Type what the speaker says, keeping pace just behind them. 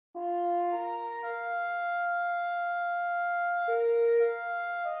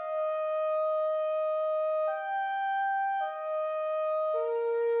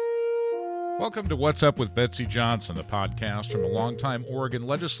Welcome to What's Up with Betsy Johnson, a podcast from a longtime Oregon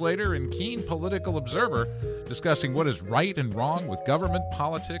legislator and keen political observer discussing what is right and wrong with government,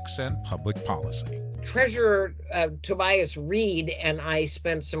 politics, and public policy. Treasurer Tobias Read and I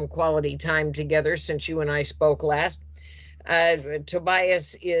spent some quality time together since you and I spoke last.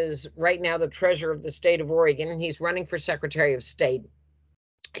 Tobias is right now the treasurer of the state of Oregon. He's running for Secretary of State.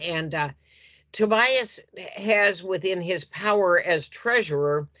 And Tobias has within his power as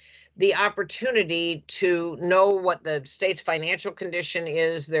treasurer the opportunity to know what the state's financial condition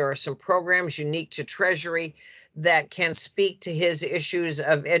is. There are some programs unique to Treasury that can speak to his issues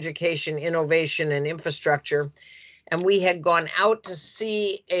of education, innovation, and infrastructure. And we had gone out to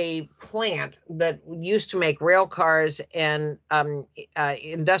see a plant that used to make rail cars and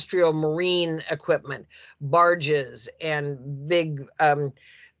industrial marine equipment, barges and big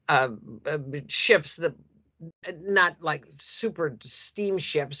ships that not like super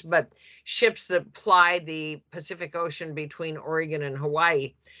steamships, but ships that ply the Pacific Ocean between Oregon and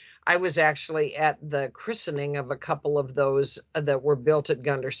Hawaii. I was actually at the christening of a couple of those that were built at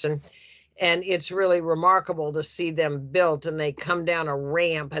Gunderson. And it's really remarkable to see them built, and they come down a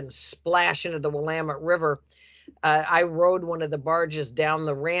ramp and splash into the Willamette River. I rode one of the barges down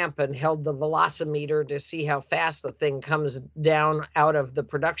the ramp and held the velocimeter to see how fast the thing comes down out of the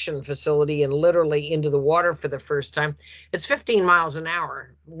production facility and literally into the water for the first time. It's 15 miles an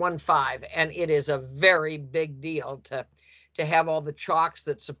hour, 1.5, and it is a very big deal to have all the chocks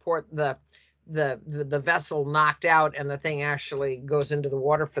that support the vessel knocked out and the thing actually goes into the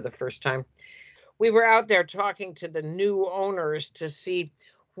water for the first time. We were out there talking to the new owners to see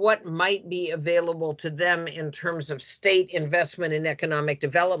what might be available to them in terms of state investment in economic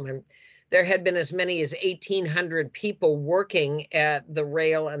development. There had been as many as 1,800 people working at the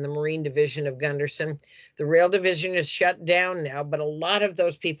rail and the marine division of Gunderson. The rail division is shut down now, but a lot of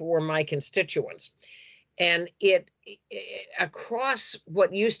those people were my constituents. And it across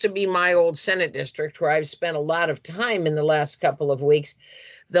what used to be my old Senate district, where I've spent a lot of time in the last couple of weeks,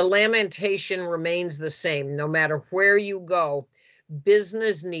 the lamentation remains the same. No matter where you go,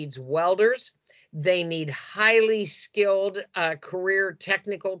 business needs welders. They need highly skilled career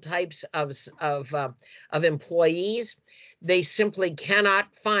technical types of employees. They simply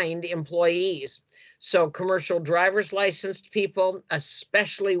cannot find employees. So commercial driver's licensed people,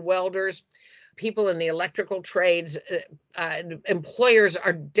 especially welders, people in the electrical trades, employers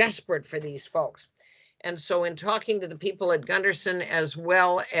are desperate for these folks. And so in talking to the people at Gunderson, as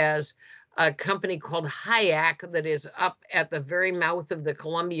well as a company called Hayek that is up at the very mouth of the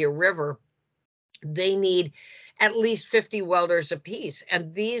Columbia River, they need at least 50 welders apiece.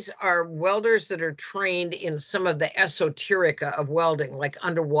 And these are welders that are trained in some of the esoterica of welding, like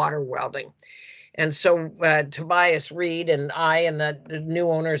underwater welding. And so Tobias Read and I and the new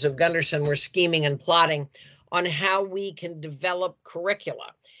owners of Gunderson were scheming and plotting on how we can develop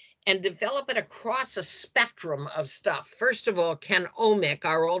curricula and develop it across a spectrum of stuff. First of all, can OMIC,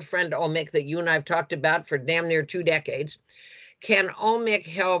 our old friend OMIC that you and I have talked about for damn near 2 decades, can OMIC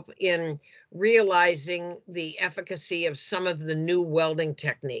help in realizing the efficacy of some of the new welding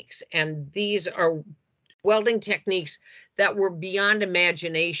techniques? And these are welding techniques that were beyond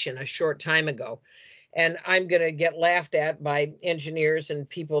imagination a short time ago. And I'm going to get laughed at by engineers and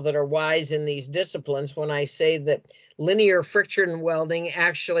people that are wise in these disciplines when I say that linear friction welding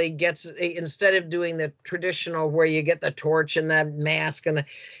actually gets, instead of doing the traditional where you get the torch and the mask, and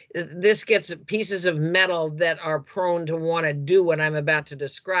this gets pieces of metal that are prone to want to do what I'm about to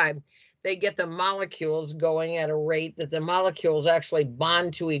describe. They get the molecules going at a rate that the molecules actually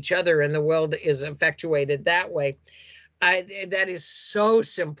bond to each other, and the weld is effectuated that way. That is so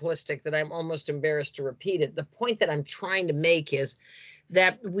simplistic that I'm almost embarrassed to repeat it. The point that I'm trying to make is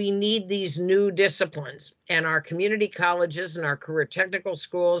that we need these new disciplines, and our community colleges and our career technical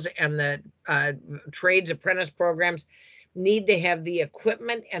schools and the trades apprentice programs need to have the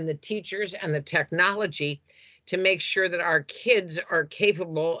equipment and the teachers and the technology to make sure that our kids are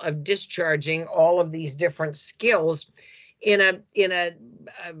capable of discharging all of these different skills in a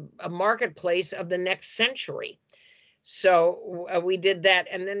marketplace of the next century. So we did that.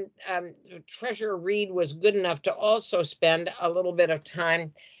 And then Treasurer Read was good enough to also spend a little bit of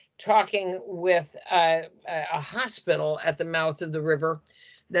time talking with a hospital at the mouth of the river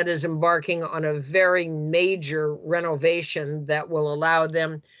that is embarking on a very major renovation that will allow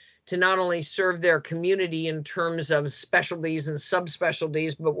them to not only serve their community in terms of specialties and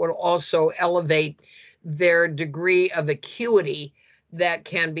subspecialties, but will also elevate their degree of acuity that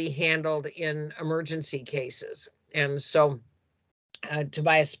can be handled in emergency cases. And so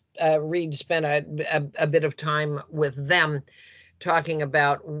Tobias Read spent a bit of time with them talking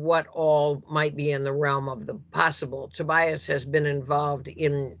about what all might be in the realm of the possible. Tobias has been involved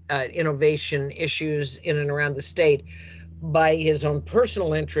in innovation issues in and around the state by his own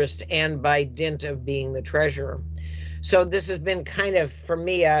personal interest and by dint of being the treasurer. So this has been kind of, for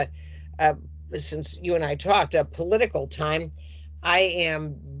me, since you and I talked, a political time. I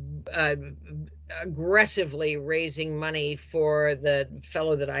am aggressively raising money for the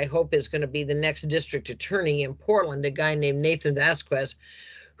fellow that I hope is going to be the next district attorney in Portland, a guy named Nathan Vasquez,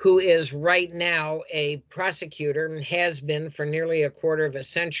 who is right now a prosecutor and has been for nearly a quarter of a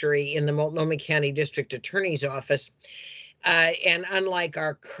century in the Multnomah County District Attorney's Office. And unlike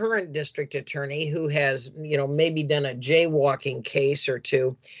our current district attorney, who has, maybe done a jaywalking case or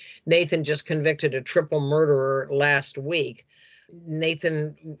two, Nathan just convicted a triple murderer last week.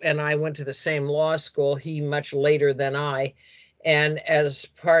 Nathan and I went to the same law school, he much later than I, and as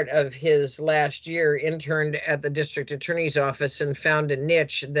part of his last year interned at the district attorney's office and found a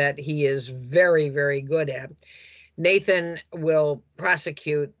niche that he is very, very good at. Nathan will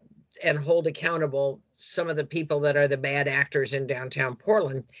prosecute and hold accountable some of the people that are the bad actors in downtown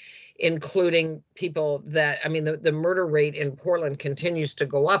Portland, including people that, the murder rate in Portland continues to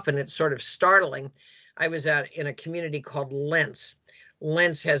go up, and it's sort of startling. I was out in a community called Lentz.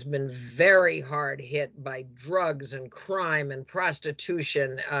 Lentz has been very hard hit by drugs and crime and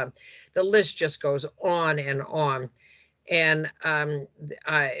prostitution. The list just goes on and on. And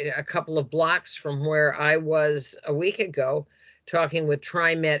a couple of blocks from where I was a week ago, talking with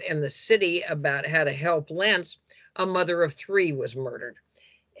TriMet and the city about how to help Lentz, a mother of 3 was murdered.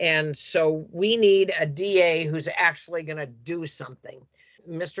 And so we need a DA who's actually going to do something.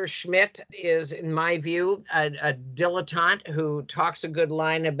 Mr. Schmidt is, in my view, a dilettante who talks a good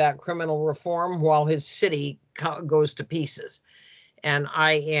line about criminal reform while his city goes to pieces. And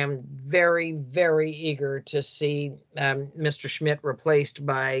I am very, very eager to see Mr. Schmidt replaced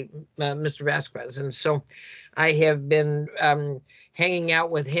by Mr. Vasquez. And so I have been hanging out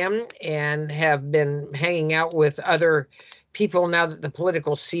with him and have been hanging out with other people now that the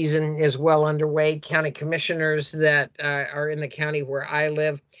political season is well underway, county commissioners that are in the county where I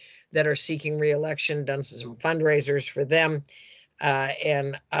live that are seeking re-election, done some fundraisers for them.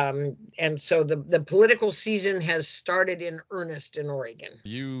 And so the political season has started in earnest in Oregon.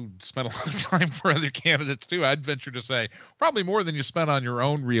 You spent a lot of time for other candidates too. I'd venture to say probably more than you spent on your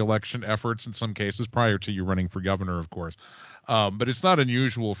own re-election efforts in some cases prior to you running for governor, of course. But it's not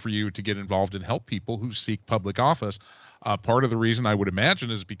unusual for you to get involved and help people who seek public office. Part of the reason I would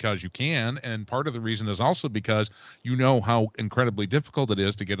imagine is because you can, and part of the reason is also because you know how incredibly difficult it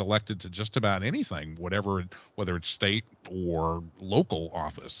is to get elected to just about anything, whether it's state or local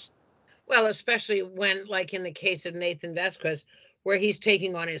office. Well, especially when, like in the case of Nathan Vasquez, where he's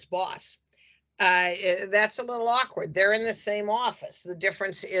taking on his boss. That's a little awkward. They're in the same office. The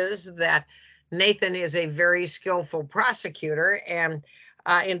difference is that Nathan is a very skillful prosecutor, and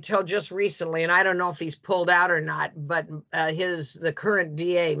until just recently, and I don't know if he's pulled out or not, but the current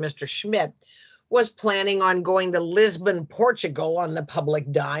DA, Mr. Schmidt, was planning on going to Lisbon, Portugal on the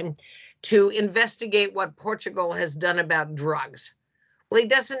public dime to investigate what Portugal has done about drugs. Well, he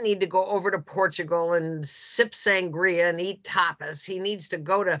doesn't need to go over to Portugal and sip sangria and eat tapas. He needs to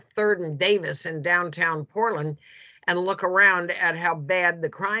go to 3rd and Davis in downtown Portland and look around at how bad the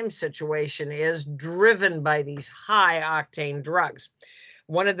crime situation is, driven by these high-octane drugs.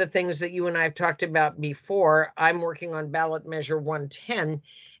 One of the things that you and I have talked about before, I'm working on ballot measure 110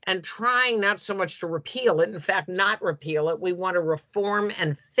 and trying not so much to repeal it, in fact, not repeal it. We want to reform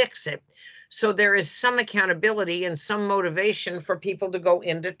and fix it so there is some accountability and some motivation for people to go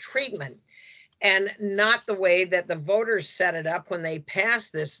into treatment, and not the way that the voters set it up when they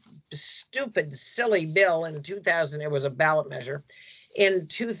passed this stupid, silly bill in 2000. It was a ballot measure in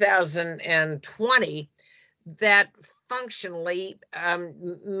 2020 that functionally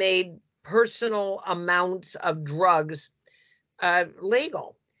made personal amounts of drugs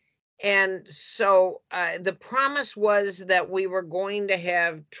legal. And so the promise was that we were going to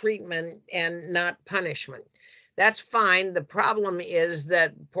have treatment and not punishment. That's fine. The problem is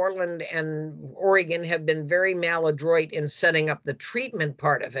that Portland and Oregon have been very maladroit in setting up the treatment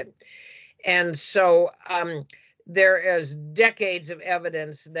part of it. And so there is decades of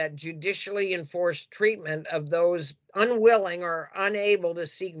evidence that judicially enforced treatment of those unwilling or unable to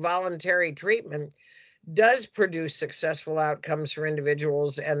seek voluntary treatment does produce successful outcomes for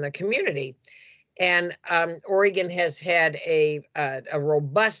individuals and the community. And Oregon has had a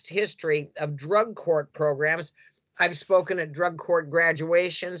robust history of drug court programs. I've spoken at drug court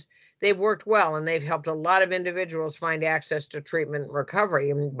graduations. They've worked well, and they've helped a lot of individuals find access to treatment and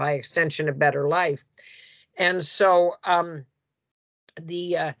recovery, and by extension, a better life. And so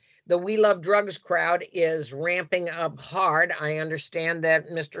the We Love Drugs crowd is ramping up hard. I understand that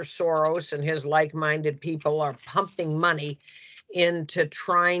Mr. Soros and his like-minded people are pumping money into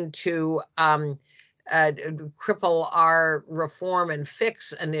trying to cripple our reform and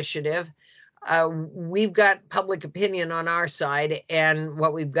fix initiative. We've got public opinion on our side, and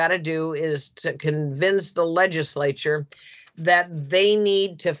what we've got to do is to convince the legislature that they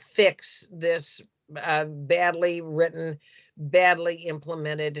need to fix this badly written, badly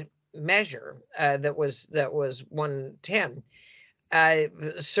implemented measure that was 110.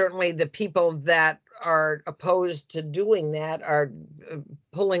 Certainly the people that are opposed to doing that are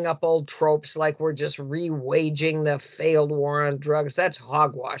pulling up old tropes like we're just re-waging the failed war on drugs. That's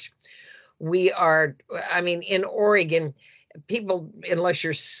hogwash. In Oregon, people, unless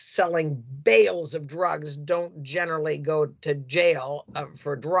you're selling bales of drugs, don't generally go to jail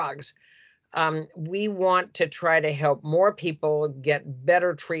for drugs. We want to try to help more people get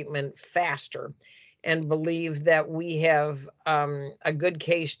better treatment faster, and believe that we have a good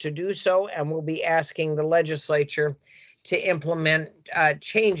case to do so, and we'll be asking the legislature to implement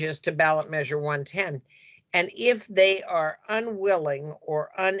changes to ballot measure 110. And if they are unwilling or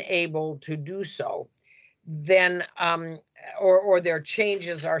unable to do so, then or their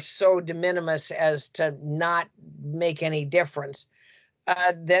changes are so de minimis as to not make any difference,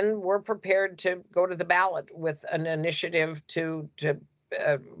 then we're prepared to go to the ballot with an initiative to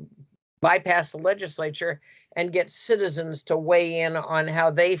bypass the legislature and get citizens to weigh in on how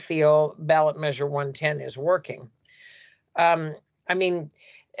they feel ballot measure 110 is working.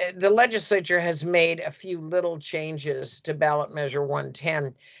 The legislature has made a few little changes to ballot measure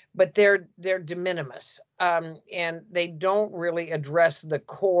 110, but they're de minimis, and they don't really address the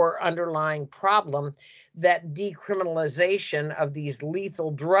core underlying problem that decriminalization of these lethal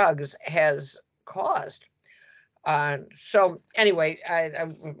drugs has caused. So anyway,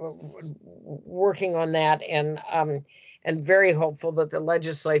 I'm working on that, and very hopeful that the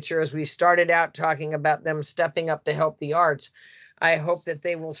legislature, as we started out talking about them stepping up to help the arts, I hope that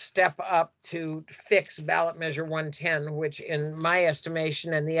they will step up to fix ballot measure 110, which in my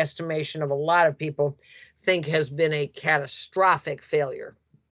estimation and the estimation of a lot of people think has been a catastrophic failure.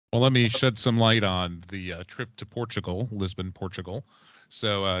 Well, let me shed some light on the trip to Portugal, Lisbon, Portugal.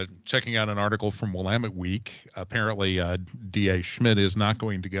 So checking out an article from Willamette Week, apparently D.A. Schmidt is not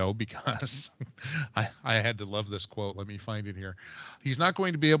going to go because I had to love this quote. Let me find it here. He's not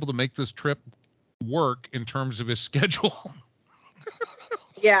going to be able to make this trip work in terms of his schedule.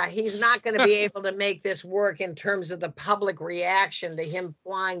 Yeah, he's not going to be able to make this work in terms of the public reaction to him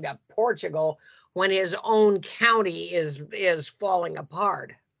flying to Portugal when his own county is falling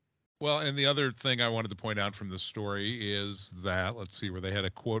apart. Well, and the other thing I wanted to point out from this story is that, let's see, where they had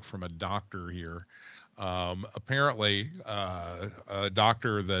a quote from a doctor here. Apparently, a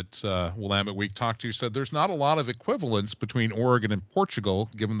doctor that Willamette Week talked to said there's not a lot of equivalence between Oregon and Portugal,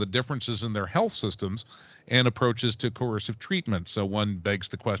 given the differences in their health systems and approaches to coercive treatment. So one begs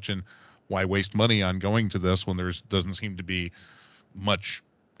the question, why waste money on going to this when there doesn't seem to be much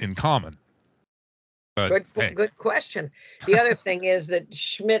in common? But, good question. The other thing is that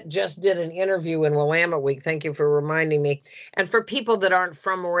Schmidt just did an interview in Willamette Week. Thank you for reminding me. And for people that aren't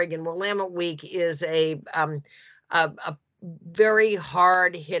from Oregon, Willamette Week is a very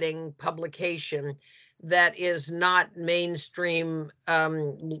hard-hitting publication that is not mainstream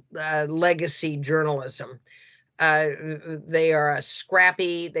legacy journalism. They are a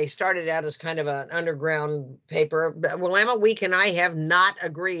scrappy, they started out as kind of an underground paper. Willamette Week and I have not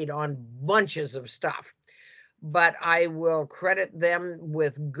agreed on bunches of stuff, but I will credit them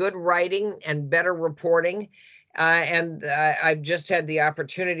with good writing and better reporting. And I've just had the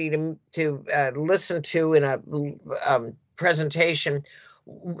opportunity to listen to in a presentation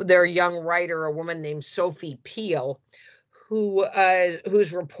their young writer, a woman named Sophie Peel,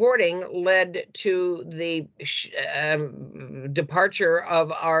 whose reporting led to the departure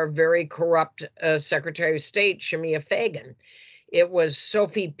of our very corrupt Secretary of State, Shemia Fagan. It was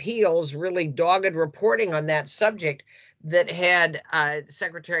Sophie Peel's really dogged reporting on that subject that had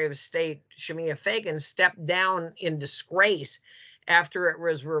Secretary of State Shemia Fagan step down in disgrace after it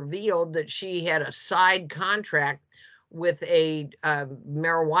was revealed that she had a side contract with a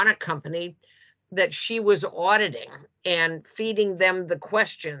marijuana company that she was auditing and feeding them the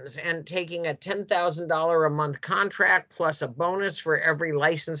questions and taking a $10,000 a month contract plus a bonus for every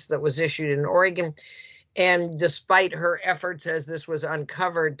license that was issued in Oregon. And despite her efforts, as this was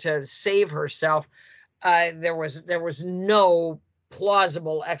uncovered, to save herself, there was no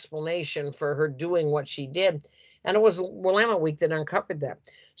plausible explanation for her doing what she did. And it was Willamette Week that uncovered that.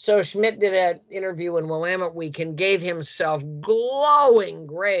 So Schmidt did an interview in Willamette Week and gave himself glowing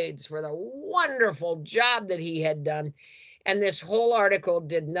grades for the wonderful job that he had done. And this whole article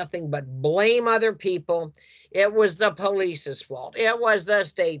did nothing but blame other people. It was the police's fault. It was the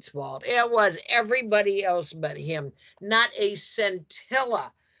state's fault. It was everybody else but him. Not a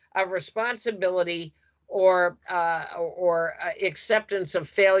scintilla of responsibility or acceptance of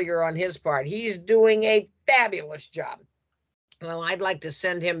failure on his part. He's doing a fabulous job. Well, I'd like to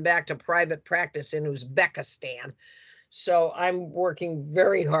send him back to private practice in Uzbekistan. So I'm working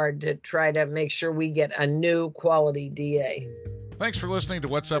very hard to try to make sure we get a new quality DA. Thanks for listening to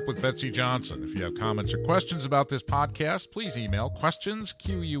What's Up with Betsy Johnson. If you have comments or questions about this podcast, please email questions,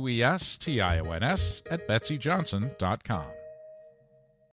 questions, @betsyjohnson.com.